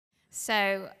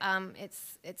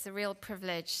It's a real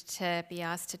privilege to be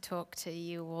asked to talk to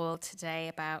you all today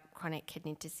about chronic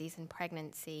kidney disease and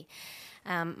pregnancy.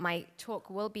 My talk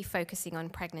will be focusing on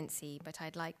pregnancy, but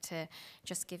I'd like to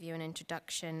just give you an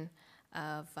introduction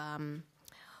of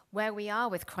where we are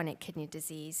with chronic kidney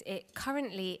disease. It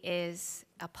currently is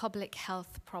a public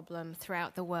health problem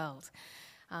throughout the world.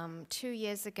 2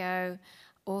 years ago,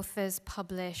 authors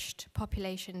published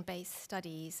population-based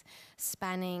studies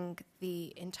spanning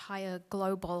the entire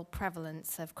global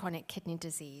prevalence of chronic kidney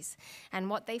disease. And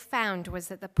what they found was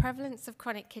that the prevalence of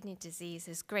chronic kidney disease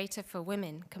is greater for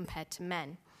women compared to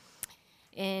men.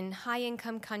 In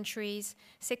high-income countries,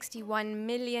 61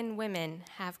 million women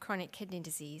have chronic kidney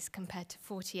disease compared to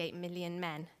 48 million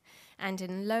men. And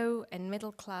in low and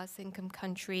middle-class income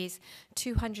countries,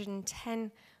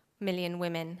 210 million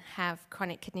women have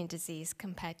chronic kidney disease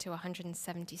compared to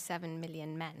 177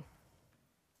 million men.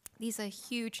 These are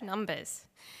huge numbers.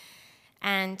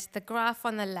 And the graph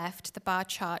on the left, the bar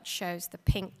chart, shows the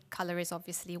pink color is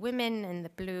obviously women and the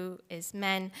blue is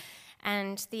men.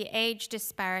 And the age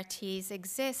disparities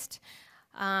exist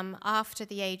after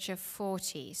the age of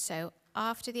 40. So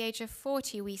after the age of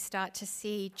 40, we start to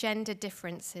see gender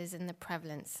differences in the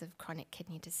prevalence of chronic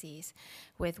kidney disease,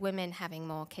 with women having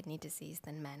more kidney disease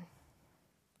than men.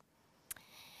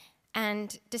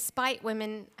 And despite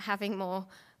women having more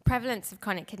prevalence of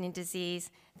chronic kidney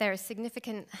disease, there are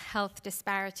significant health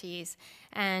disparities,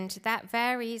 and that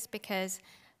varies because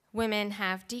women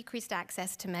have decreased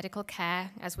access to medical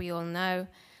care, as we all know.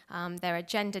 There are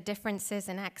gender differences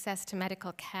in access to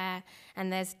medical care,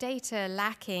 and there's data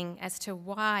lacking as to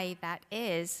why that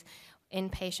is in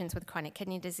patients with chronic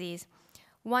kidney disease.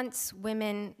 Once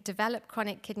women develop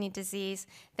chronic kidney disease,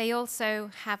 they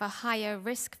also have a higher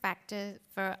risk factor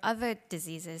for other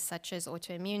diseases such as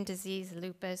autoimmune disease,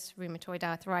 lupus, rheumatoid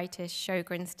arthritis,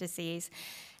 Sjogren's disease.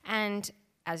 And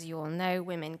as you all know,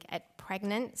 women get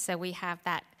pregnant, so we have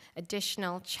that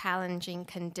additional challenging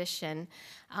condition.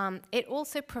 It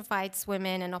also provides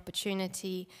women an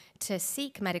opportunity to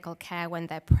seek medical care when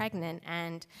they're pregnant,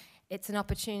 and it's an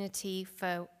opportunity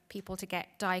for people to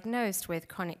get diagnosed with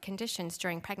chronic conditions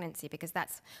during pregnancy, because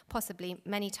that's possibly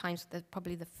many times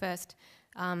probably the first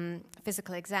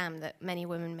physical exam that many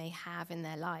women may have in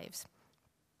their lives.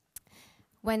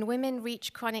 When women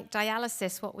reach chronic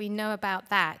dialysis, what we know about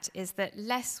that is that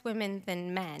less women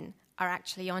than men are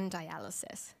actually on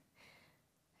dialysis.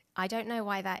 I don't know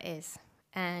why that is,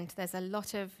 and there's a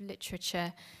lot of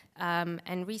literature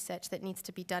and research that needs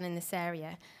to be done in this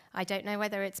area. I don't know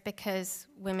whether it's because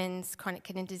women's chronic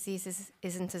kidney disease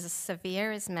isn't as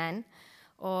severe as men,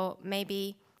 or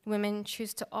maybe women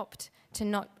choose to opt to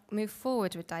not move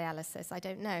forward with dialysis. I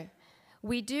don't know.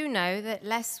 We do know that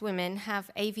less women have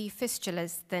AV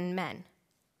fistulas than men,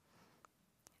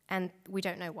 and we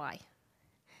don't know why.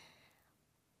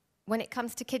 When it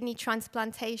comes to kidney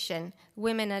transplantation,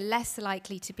 women are less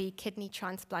likely to be kidney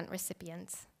transplant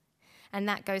recipients, and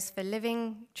that goes for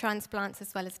living transplants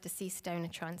as well as deceased donor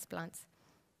transplants.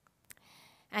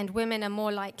 And women are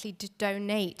more likely to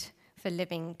donate for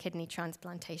living kidney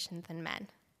transplantation than men.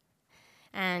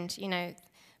 And, you know,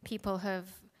 people have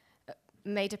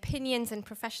made opinions and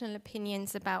professional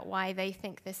opinions about why they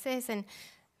think this is, and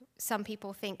some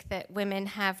people think that women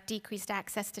have decreased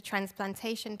access to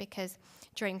transplantation because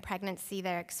during pregnancy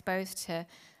they're exposed to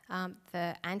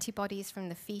the antibodies from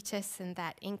the fetus, and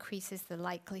that increases the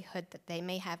likelihood that they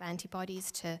may have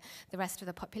antibodies to the rest of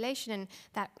the population, and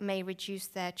that may reduce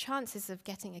their chances of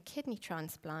getting a kidney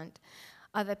transplant.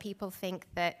 Other people think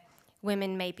that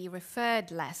women may be referred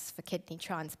less for kidney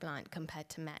transplant compared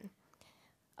to men.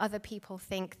 Other people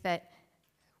think that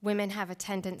women have a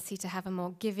tendency to have a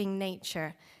more giving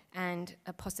nature and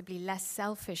are possibly less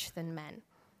selfish than men,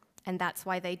 and that's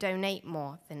why they donate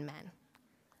more than men.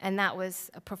 And that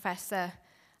was a professor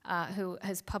who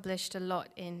has published a lot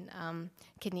in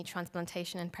kidney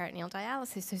transplantation and peritoneal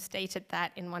dialysis, who stated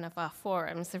that in one of our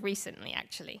forums recently,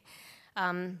 actually.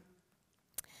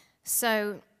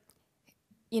 So,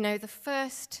 you know, the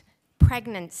first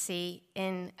pregnancy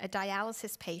in a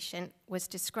dialysis patient was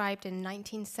described in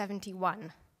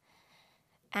 1971.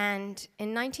 And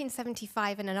in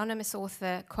 1975, an anonymous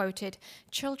author quoted,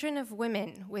 "Children of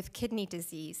women with kidney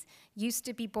disease used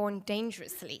to be born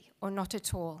dangerously or not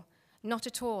at all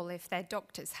if their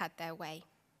doctors had their way."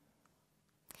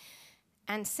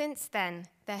 And since then,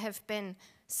 there have been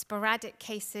sporadic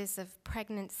cases of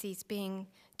pregnancies being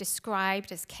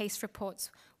described as case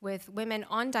reports with women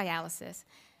on dialysis.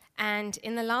 And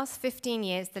in the last 15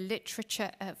 years, the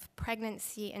literature of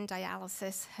pregnancy and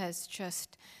dialysis has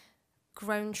just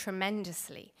grown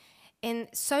tremendously.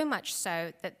 So much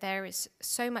so that there is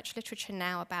so much literature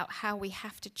now about how we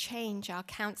have to change our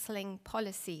counseling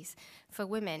policies for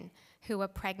women who are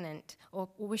pregnant or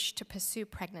wish to pursue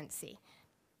pregnancy.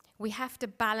 We have to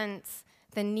balance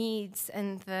the needs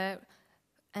and the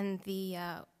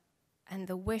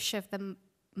wish of the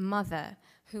mother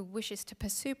who wishes to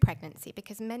pursue pregnancy,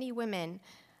 because many women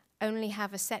only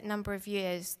have a set number of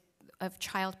years of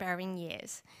childbearing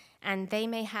years, and they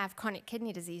may have chronic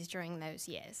kidney disease during those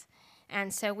years.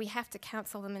 And so we have to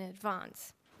counsel them in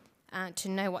advance to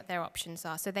know what their options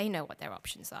are, so they know what their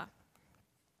options are.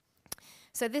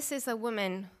 So this is a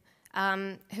woman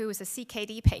who was a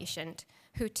CKD patient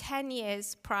who 10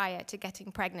 years prior to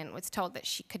getting pregnant was told that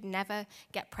she could never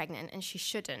get pregnant and she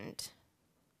shouldn't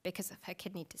because of her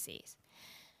kidney disease.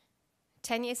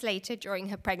 10 years later, during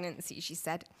her pregnancy, she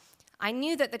said, "I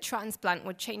knew that the transplant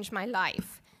would change my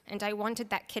life, and I wanted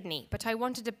that kidney, but I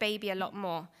wanted a baby a lot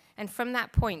more. And from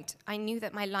that point, I knew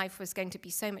that my life was going to be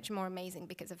so much more amazing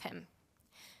because of him."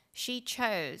 She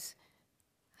chose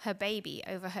her baby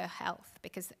over her health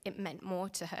because it meant more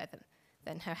to her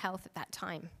than her health at that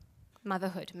time.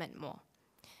 Motherhood meant more.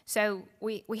 So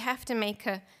we have to make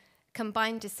a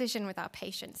combined decision with our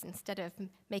patients instead of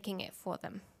making it for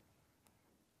them.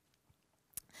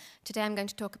 Today I'm going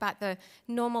to talk about the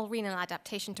normal renal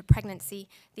adaptation to pregnancy,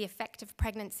 the effect of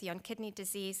pregnancy on kidney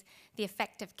disease, the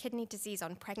effect of kidney disease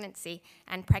on pregnancy,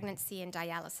 and pregnancy in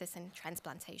dialysis and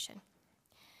transplantation.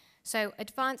 So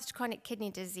advanced chronic kidney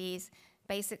disease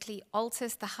basically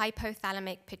alters the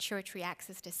hypothalamic pituitary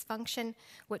axis dysfunction,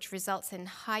 which results in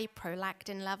high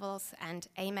prolactin levels and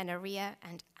amenorrhea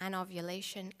and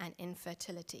anovulation and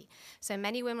infertility. So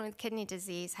many women with kidney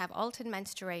disease have altered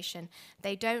menstruation.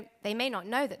 They may not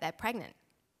know that they're pregnant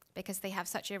because they have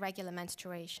such irregular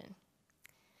menstruation.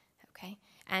 Okay?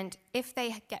 And if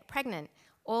they get pregnant,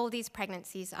 all these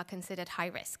pregnancies are considered high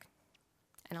risk.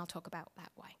 And I'll talk about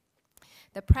that why.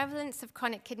 The prevalence of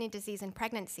chronic kidney disease in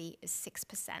pregnancy is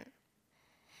 6%.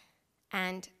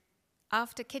 And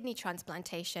after kidney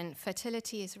transplantation,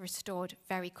 fertility is restored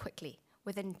very quickly,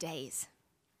 within days.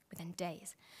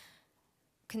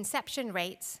 Conception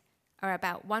rates are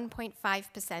about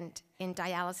 1.5% in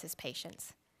dialysis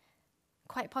patients.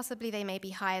 Quite possibly they may be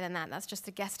higher than that. That's just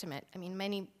a guesstimate. I mean,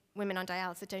 many women on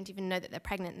dialysis don't even know that they're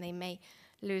pregnant, and they may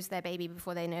lose their baby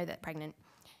before they know they're pregnant.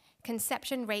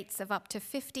 Conception rates of up to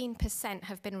 15%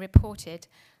 have been reported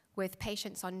with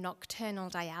patients on nocturnal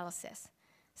dialysis.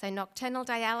 So nocturnal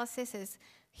dialysis is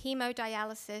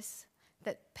hemodialysis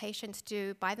that patients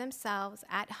do by themselves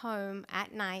at home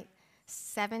at night,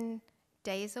 7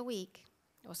 days a week,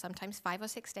 or sometimes 5 or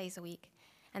 6 days a week,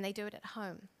 and they do it at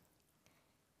home.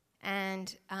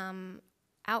 And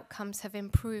outcomes have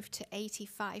improved to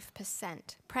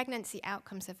 85%. Pregnancy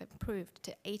outcomes have improved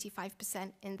to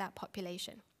 85% in that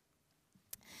population.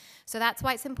 So that's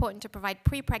why it's important to provide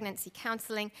pre-pregnancy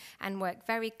counseling and work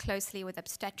very closely with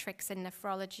obstetrics and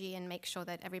nephrology and make sure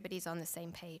that everybody's on the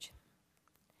same page.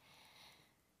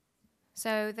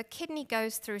 So the kidney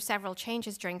goes through several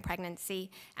changes during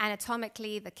pregnancy.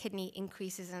 Anatomically, the kidney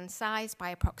increases in size by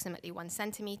approximately 1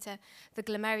 centimeter. The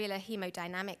glomerular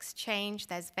hemodynamics change.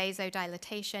 There's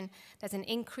vasodilatation. There's an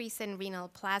increase in renal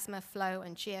plasma flow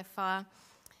and GFR.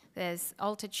 There's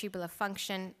altered tubular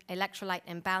function, electrolyte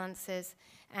imbalances,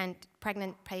 and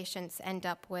pregnant patients end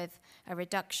up with a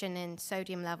reduction in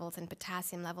sodium levels and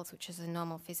potassium levels, which is a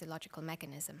normal physiological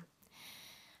mechanism.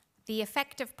 The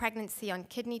effect of pregnancy on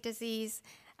kidney disease,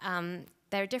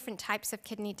 there are different types of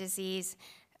kidney disease,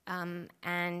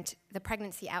 and the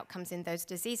pregnancy outcomes in those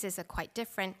diseases are quite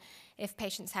different. If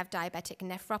patients have diabetic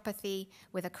nephropathy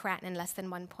with a creatinine less than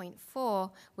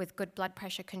 1.4 with good blood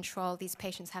pressure control, these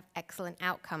patients have excellent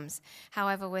outcomes.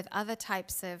 However, with other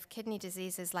types of kidney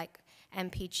diseases like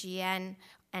MPGN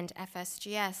and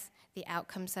FSGS, the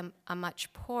outcomes are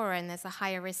much poorer, and there's a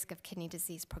higher risk of kidney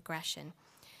disease progression.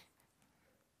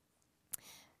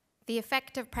 The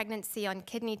effect of pregnancy on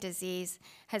kidney disease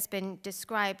has been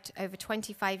described over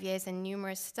 25 years in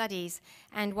numerous studies,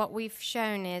 and what we've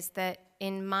shown is that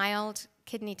in mild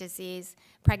kidney disease,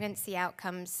 pregnancy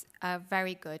outcomes are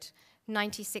very good.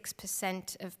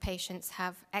 96% of patients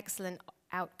have excellent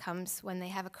outcomes when they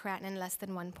have a creatinine less than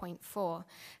 1.4.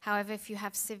 However, if you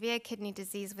have severe kidney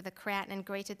disease with a creatinine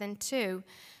greater than 2,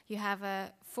 you have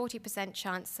a 40%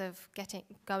 chance of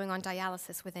going on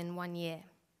dialysis within 1 year.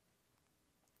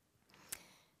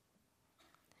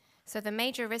 So the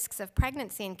major risks of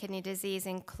pregnancy and kidney disease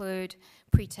include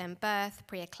preterm birth,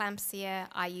 preeclampsia,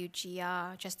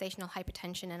 IUGR, gestational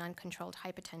hypertension, and uncontrolled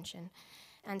hypertension.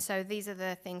 And so these are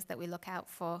the things that we look out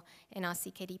for in our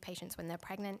CKD patients when they're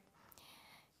pregnant.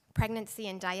 Pregnancy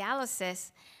and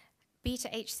dialysis. Beta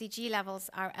HCG levels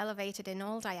are elevated in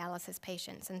all dialysis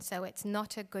patients, and so it's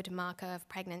not a good marker of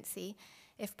pregnancy.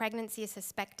 If pregnancy is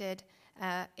suspected,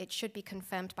 it should be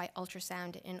confirmed by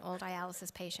ultrasound in all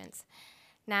dialysis patients.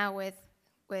 Now, with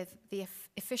the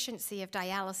efficiency of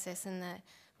dialysis and the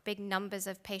big numbers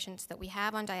of patients that we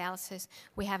have on dialysis,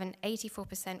 we have an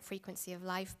 84% frequency of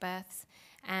live births,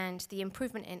 and the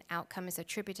improvement in outcome is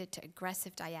attributed to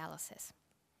aggressive dialysis.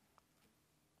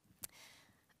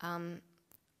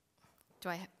 Do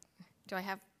I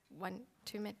have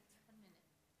 2 minutes? 1 minute.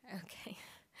 Okay.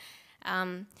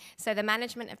 So the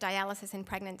management of dialysis in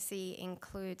pregnancy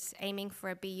includes aiming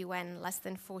for a BUN less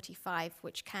than 45,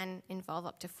 which can involve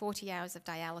up to 40 hours of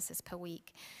dialysis per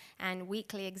week, and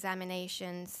weekly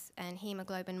examinations and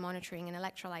hemoglobin monitoring and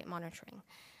electrolyte monitoring.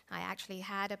 I actually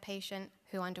had a patient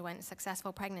who underwent a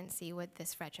successful pregnancy with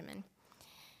this regimen.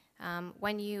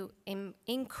 When you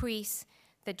increase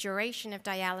the duration of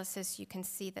dialysis, you can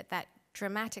see that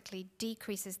dramatically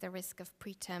decreases the risk of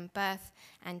preterm birth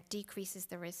and decreases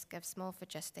the risk of small for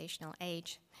gestational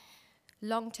age.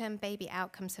 Long-term baby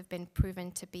outcomes have been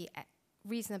proven to be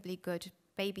reasonably good.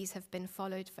 Babies have been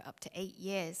followed for up to 8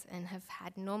 years and have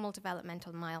had normal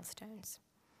developmental milestones.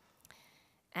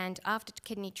 And after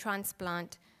kidney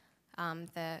transplant,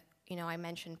 I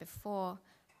mentioned before,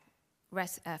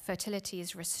 fertility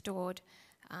is restored,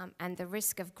 and the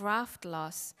risk of graft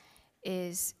loss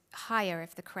is higher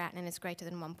if the creatinine is greater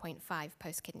than 1.5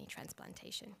 post-kidney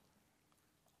transplantation.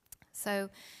 So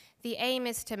the aim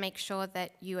is to make sure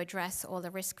that you address all the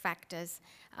risk factors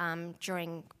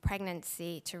during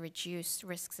pregnancy to reduce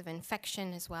risks of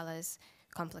infection as well as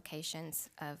complications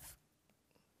of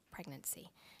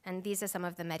pregnancy. And these are some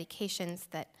of the medications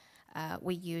that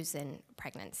we use in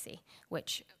pregnancy,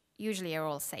 which usually are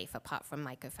all safe apart from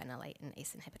mycophenolate and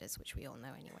ACE inhibitors, which we all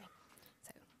know anyway.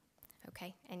 So,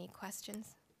 okay, any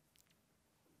questions?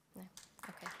 No?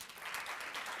 Okay.